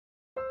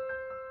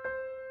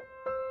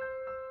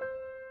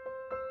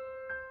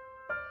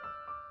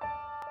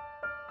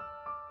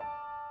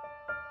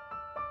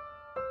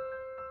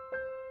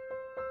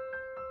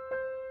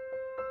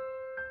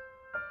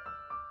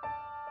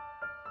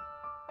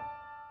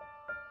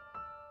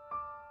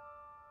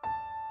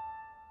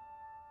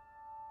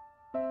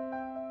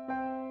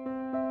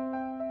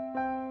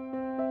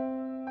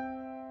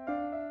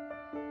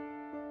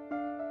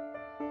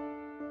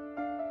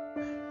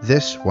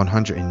This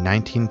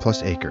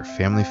 119-plus acre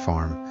family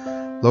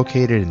farm,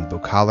 located in the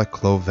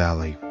Clove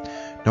Valley,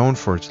 known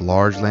for its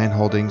large land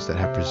holdings that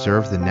have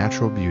preserved the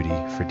natural beauty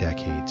for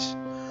decades.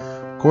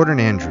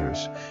 Gordon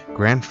Andrews,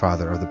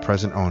 grandfather of the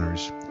present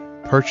owners,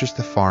 purchased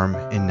the farm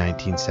in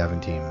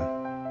 1917.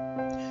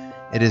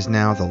 It is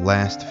now the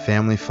last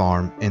family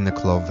farm in the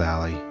Clove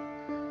Valley.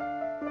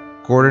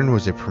 Gordon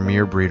was a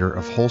premier breeder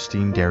of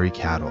Holstein dairy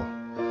cattle.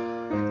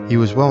 He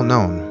was well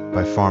known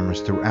by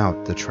farmers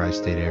throughout the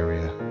tri-state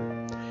area.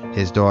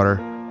 His daughter,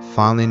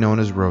 fondly known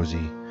as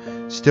Rosie,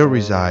 still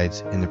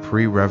resides in the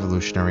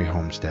pre-revolutionary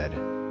homestead.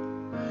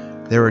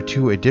 There are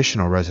 2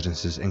 additional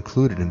residences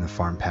included in the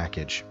farm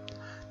package.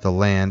 The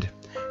land,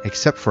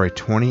 except for a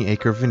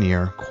 20-acre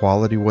veneer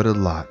quality wooded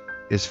lot,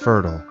 is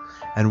fertile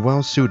and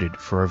well suited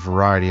for a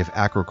variety of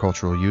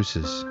agricultural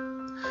uses.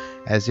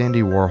 As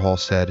Andy Warhol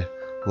said,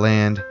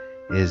 land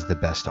is the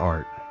best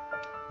art.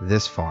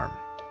 This farm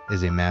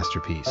is a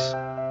masterpiece.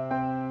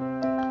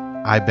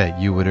 I bet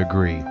you would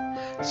agree.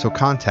 So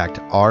contact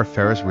R.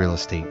 Ferris Real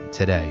Estate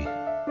today.